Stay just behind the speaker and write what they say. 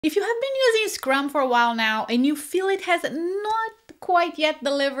If you have been using Scrum for a while now and you feel it has not quite yet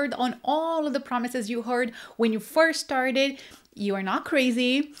delivered on all of the promises you heard when you first started, you are not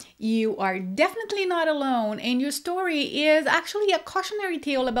crazy. You are definitely not alone. And your story is actually a cautionary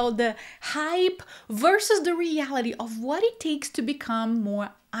tale about the hype versus the reality of what it takes to become more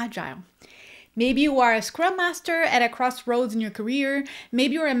agile. Maybe you are a Scrum Master at a crossroads in your career.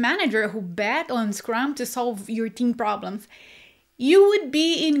 Maybe you're a manager who bet on Scrum to solve your team problems. You would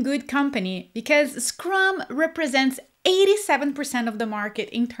be in good company because Scrum represents 87% of the market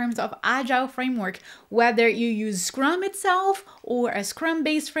in terms of agile framework, whether you use Scrum itself or a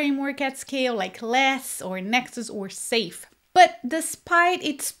Scrum-based framework at scale like Less or Nexus or Safe. But despite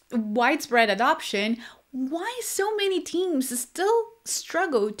its widespread adoption, why so many teams still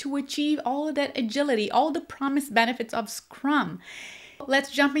struggle to achieve all of that agility, all the promised benefits of Scrum? Let's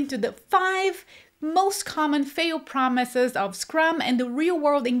jump into the 5 most common failed promises of Scrum and the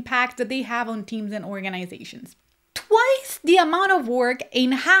real-world impact that they have on teams and organizations. Twice the amount of work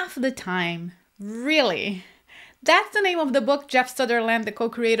in half the time. Really? That's the name of the book Jeff Sutherland, the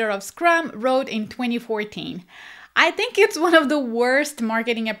co-creator of Scrum, wrote in 2014. I think it's one of the worst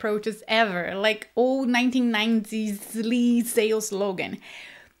marketing approaches ever, like old 1990s Lee sales slogan.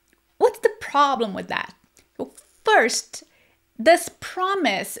 What's the problem with that? Well, first, this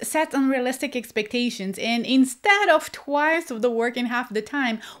promise sets unrealistic expectations, and instead of twice of the work in half the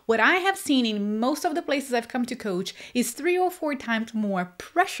time, what I have seen in most of the places I've come to coach is 3 or 4 times more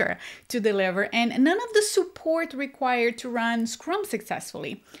pressure to deliver and none of the support required to run Scrum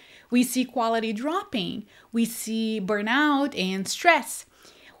successfully. We see quality dropping, we see burnout and stress.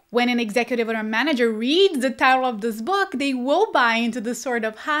 When an executive or a manager reads the title of this book, they will buy into this sort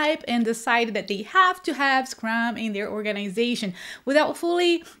of hype and decide that they have to have Scrum in their organization without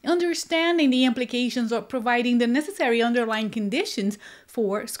fully understanding the implications or providing the necessary underlying conditions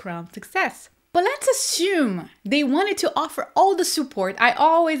for Scrum success. But let's assume they wanted to offer all the support. I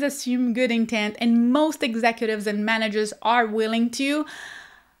always assume good intent, and most executives and managers are willing to.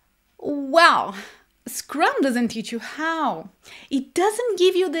 Well, Scrum doesn't teach you how. It doesn't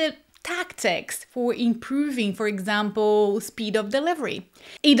give you the tactics for improving, for example, speed of delivery.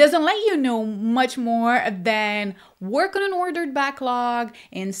 It doesn't let you know much more than work on an ordered backlog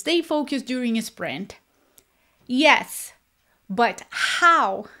and stay focused during a sprint. Yes, but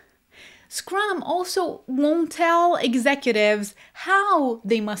how? Scrum also won't tell executives how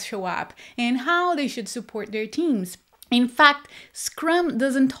they must show up and how they should support their teams. In fact, Scrum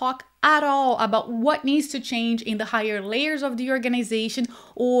doesn't talk at all about what needs to change in the higher layers of the organization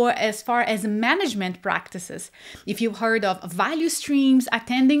or as far as management practices. If you've heard of value streams,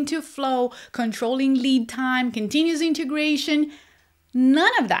 attending to flow, controlling lead time, continuous integration,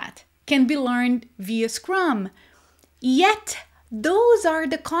 none of that can be learned via Scrum. Yet, those are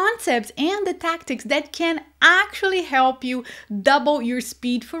the concepts and the tactics that can actually help you double your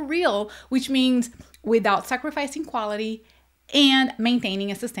speed for real, which means without sacrificing quality and maintaining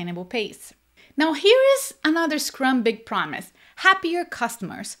a sustainable pace. Now, here is another Scrum big promise: happier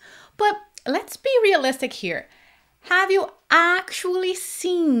customers. But let's be realistic here. Have you actually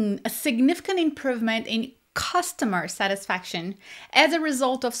seen a significant improvement in customer satisfaction as a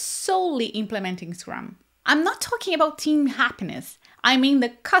result of solely implementing Scrum? I'm not talking about team happiness. I mean the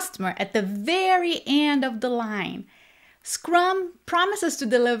customer at the very end of the line. Scrum promises to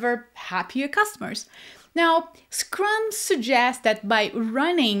deliver happier customers. Now, Scrum suggests that by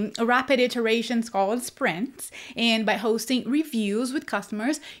running rapid iterations called sprints and by hosting reviews with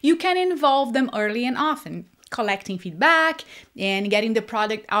customers, you can involve them early and often, collecting feedback and getting the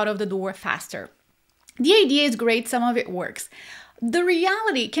product out of the door faster. The idea is great, some of it works. The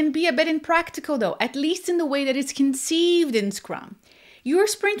reality can be a bit impractical though, at least in the way that it's conceived in Scrum. Your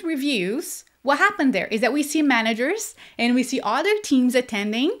sprint reviews, what happened there is that we see managers and we see other teams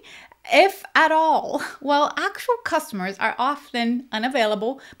attending, if at all, while actual customers are often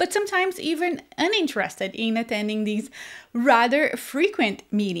unavailable, but sometimes even uninterested in attending these rather frequent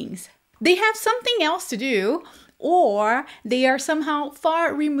meetings. They have something else to do, or they are somehow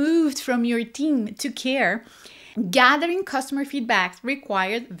far removed from your team to care. Gathering customer feedback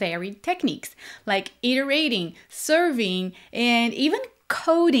requires varied techniques like iterating, surveying, and even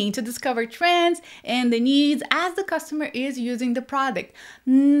coding to discover trends and the needs as the customer is using the product,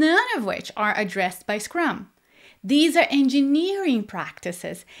 none of which are addressed by Scrum. These are engineering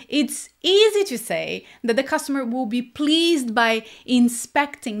practices. It's easy to say that the customer will be pleased by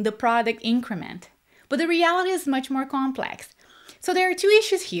inspecting the product increment, but the reality is much more complex. So there are 2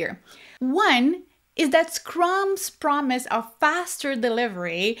 issues here. One is that Scrum's promise of faster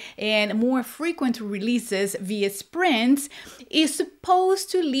delivery and more frequent releases via sprints is supposed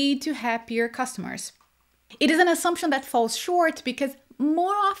to lead to happier customers. It is an assumption that falls short because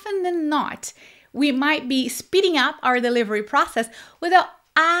more often than not, we might be speeding up our delivery process without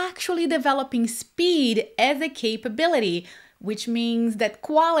actually developing speed as a capability, which means that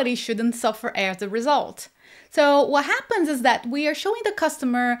quality shouldn't suffer as a result. So what happens is that we are showing the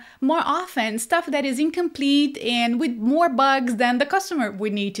customer more often stuff that is incomplete and with more bugs than the customer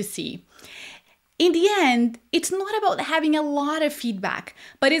would need to see. In the end, it's not about having a lot of feedback,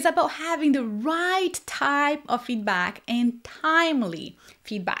 but it's about having the right type of feedback and timely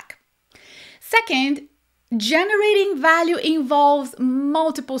feedback. Second, generating value involves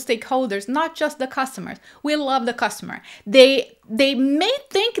multiple stakeholders, not just the customers. We love the customer. They may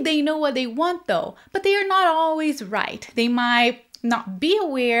think they know what they want though, but they are not always right. They might not be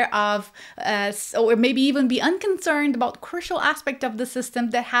aware of, or maybe even be unconcerned about crucial aspects of the system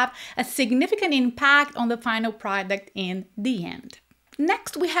that have a significant impact on the final product in the end.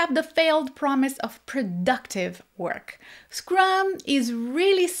 Next, we have the failed promise of productive work. Scrum is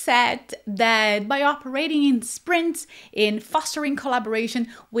really set that by operating in sprints, in fostering collaboration,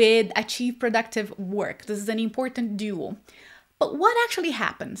 we'd achieve productive work. This is an important duo. But what actually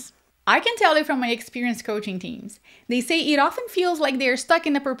happens? I can tell you from my experience coaching teams. They say it often feels like they're stuck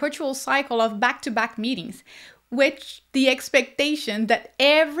in a perpetual cycle of back-to-back meetings, which the expectation that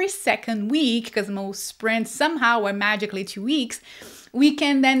every second week, because most sprints somehow are magically 2 weeks, we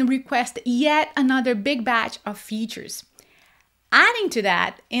can then request yet another big batch of features. Adding to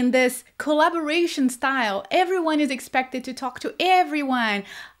that, in this collaboration style, everyone is expected to talk to everyone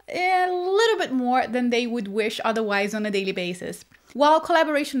a little bit more than they would wish otherwise on a daily basis. While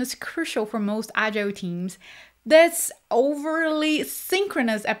collaboration is crucial for most Agile teams, this overly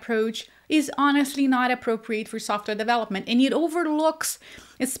synchronous approach is honestly not appropriate for software development, and it overlooks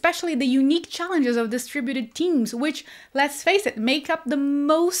especially the unique challenges of distributed teams, which, let's face it, make up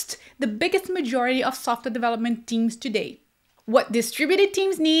the biggest majority of software development teams today. What distributed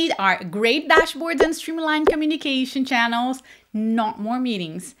teams need are great dashboards and streamlined communication channels, not more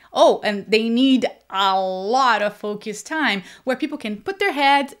meetings. Oh, and they need a lot of focused time where people can put their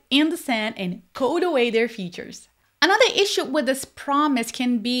heads in the sand and code away their features. Another issue with this promise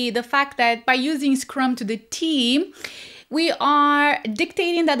can be the fact that by using Scrum to the T, we are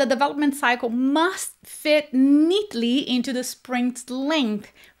dictating that the development cycle must fit neatly into the sprint's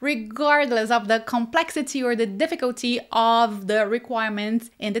length, regardless of the complexity or the difficulty of the requirements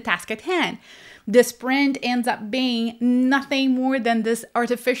in the task at hand. The sprint ends up being nothing more than this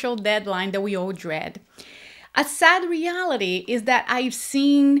artificial deadline that we all dread. A sad reality is that I've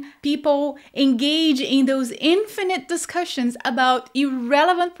seen people engage in those infinite discussions about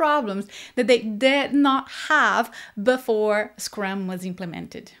irrelevant problems that they did not have before Scrum was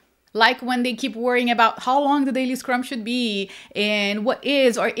implemented. Like when they keep worrying about how long the daily Scrum should be and what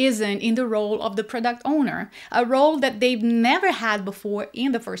is or isn't in the role of the product owner, a role that they've never had before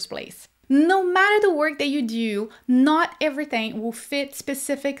in the first place. No matter the work that you do, not everything will fit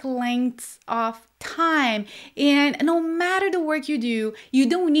specific lengths of time. And no matter the work you do, you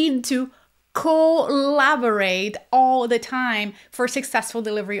don't need to collaborate all the time for successful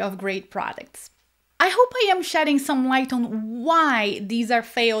delivery of great products. I hope I am shedding some light on why these are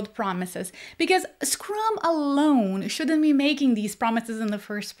failed promises, because Scrum alone shouldn't be making these promises in the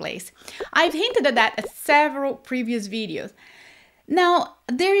first place. I've hinted at that at several previous videos. Now,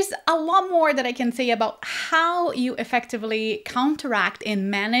 there's a lot more that I can say about how you effectively counteract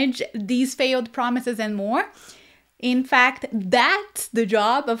and manage these failed promises and more. In fact, that's the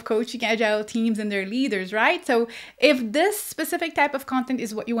job of coaching Agile teams and their leaders, right? So if this specific type of content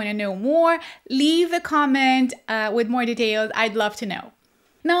is what you want to know more, leave a comment with more details. I'd love to know.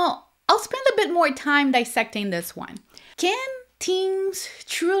 Now, I'll spend a bit more time dissecting this one. Can teams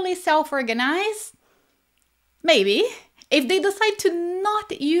truly self-organize? Maybe. If they decide to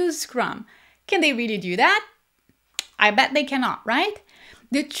not use Scrum, can they really do that? I bet they cannot, right?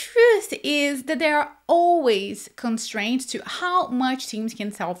 The truth is that there are always constraints to how much teams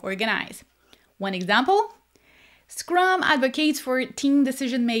can self-organize. One example, Scrum advocates for team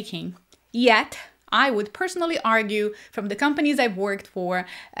decision-making, yet I would personally argue from the companies I've worked for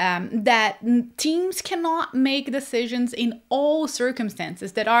that teams cannot make decisions in all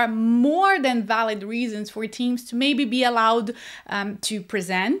circumstances. That are more than valid reasons for teams to maybe be allowed to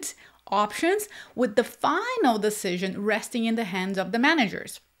present options with the final decision resting in the hands of the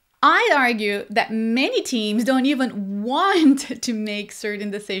managers. I'd argue that many teams don't even want to make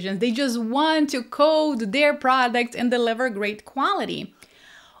certain decisions. They just want to code their products and deliver great quality.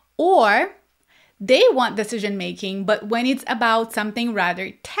 Or They want decision making, but when it's about something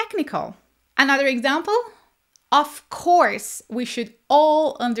rather technical. Another example? Of course, we should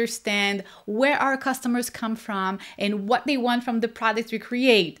all understand where our customers come from and what they want from the products we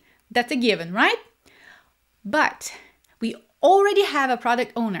create. That's a given, right? But we already have a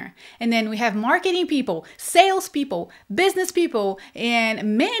product owner, and then we have marketing people, sales people, business people,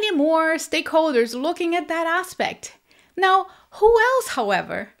 and many more stakeholders looking at that aspect. Now, who else,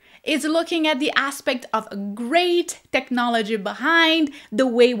 however, is looking at the aspect of great technology behind the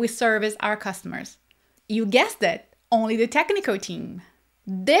way we service our customers? You guessed it, only the technical team.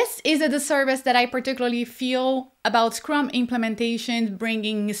 This is a disservice that I particularly feel about Scrum implementation,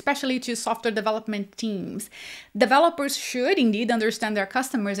 bringing especially to software development teams. Developers should indeed understand their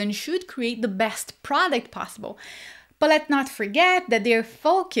customers and should create the best product possible. But let's not forget that their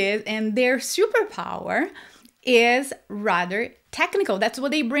focus and their superpower is rather technical. That's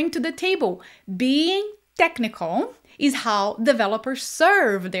what they bring to the table. Being technical is how developers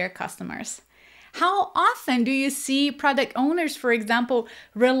serve their customers. How often do you see product owners, for example,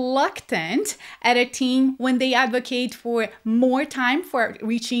 reluctant at a team when they advocate for more time for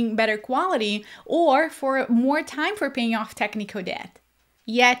reaching better quality or for more time for paying off technical debt?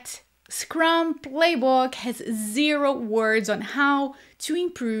 Yet, Scrum Playbook has 0 words on how to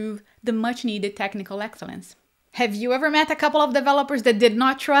improve the much needed technical excellence. Have you ever met a couple of developers that did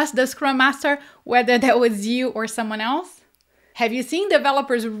not trust the Scrum Master, whether that was you or someone else? Have you seen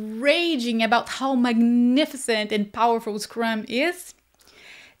developers raging about how magnificent and powerful Scrum is?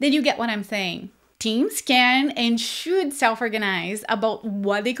 Then you get what I'm saying. Teams can and should self-organize about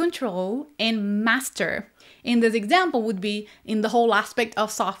what they control and master. In this example would be in the whole aspect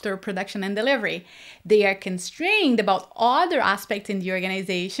of software production and delivery. They are constrained about other aspects in the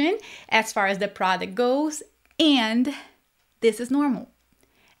organization as far as the product goes, and this is normal.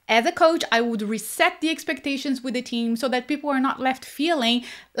 As a coach, I would reset the expectations with the team so that people are not left feeling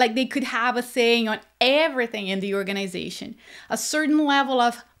like they could have a say on everything in the organization. A certain level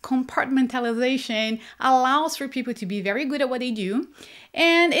of compartmentalization allows for people to be very good at what they do,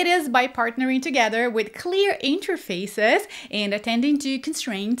 and it is by partnering together with clear interfaces and attending to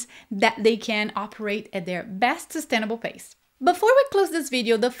constraints that they can operate at their best sustainable pace. Before we close this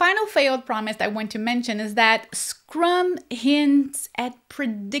video, the final failed promise I want to mention is that Scrum hints at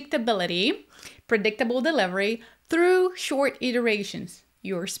predictability, predictable delivery through short iterations,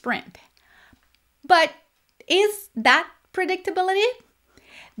 your sprint. But is that predictability?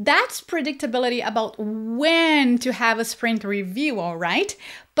 That's predictability about when to have a sprint review, all right?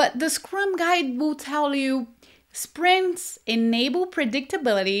 But the Scrum Guide will tell you sprints enable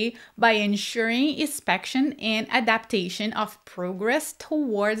predictability by ensuring inspection and adaptation of progress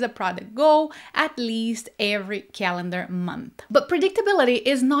towards a product goal at least every calendar month. But predictability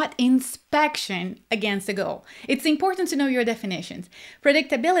is not inspection against a goal. It's important to know your definitions.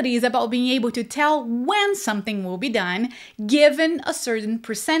 Predictability is about being able to tell when something will be done given a certain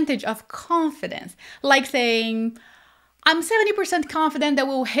percentage of confidence. Like saying, I'm 70% confident that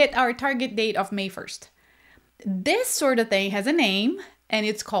we'll hit our target date of May 1st. This sort of thing has a name, and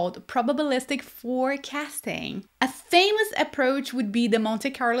it's called probabilistic forecasting. A famous approach would be the Monte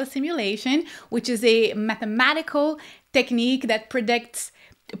Carlo simulation, which is a mathematical technique that predicts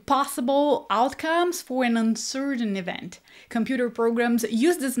possible outcomes for an uncertain event. Computer programs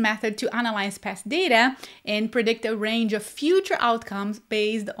use this method to analyze past data and predict a range of future outcomes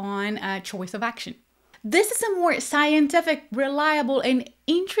based on a choice of action. This is a more scientific, reliable, and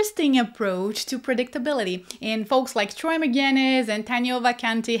interesting approach to predictability. And folks like Troy Magennis and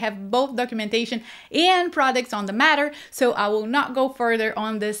Vacanti have both documentation and products on the matter, so I will not go further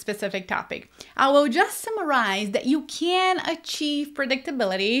on this specific topic. I will just summarize that you can achieve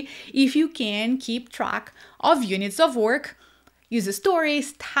predictability if you can keep track of units of work, user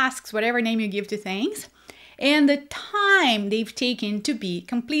stories, tasks, whatever name you give to things, and the time they've taken to be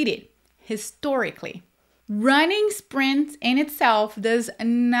completed historically. Running sprints in itself does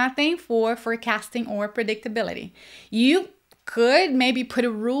nothing for forecasting or predictability. You could maybe put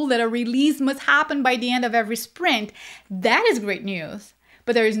a rule that a release must happen by the end of every sprint. That is great news.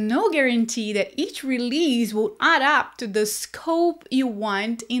 But there is no guarantee that each release will add up to the scope you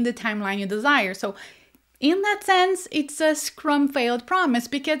want in the timeline you desire. So in that sense, it's a Scrum failed promise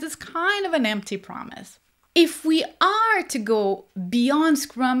because it's kind of an empty promise. If we are to go beyond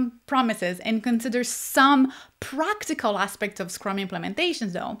Scrum promises and consider some practical aspects of Scrum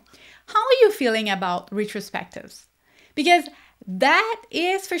implementations though, how are you feeling about retrospectives? Because that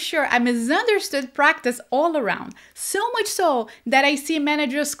is for sure a misunderstood practice all around. So much so that I see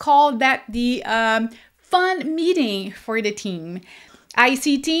managers call that the fun meeting for the team. I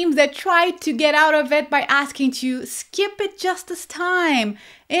see teams that try to get out of it by asking to skip it just this time.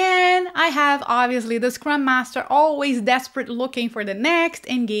 And I have obviously the Scrum Master always desperate looking for the next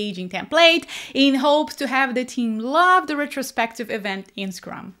engaging template in hopes to have the team love the retrospective event in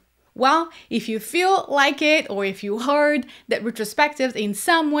Scrum. Well, if you feel like it, or if you heard that retrospectives in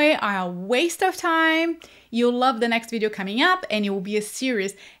some way are a waste of time, you'll love the next video coming up, and it will be a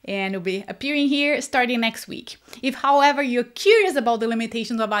series and it will be appearing here starting next week. If, however, you're curious about the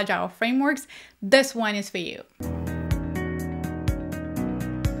limitations of Agile frameworks, this one is for you.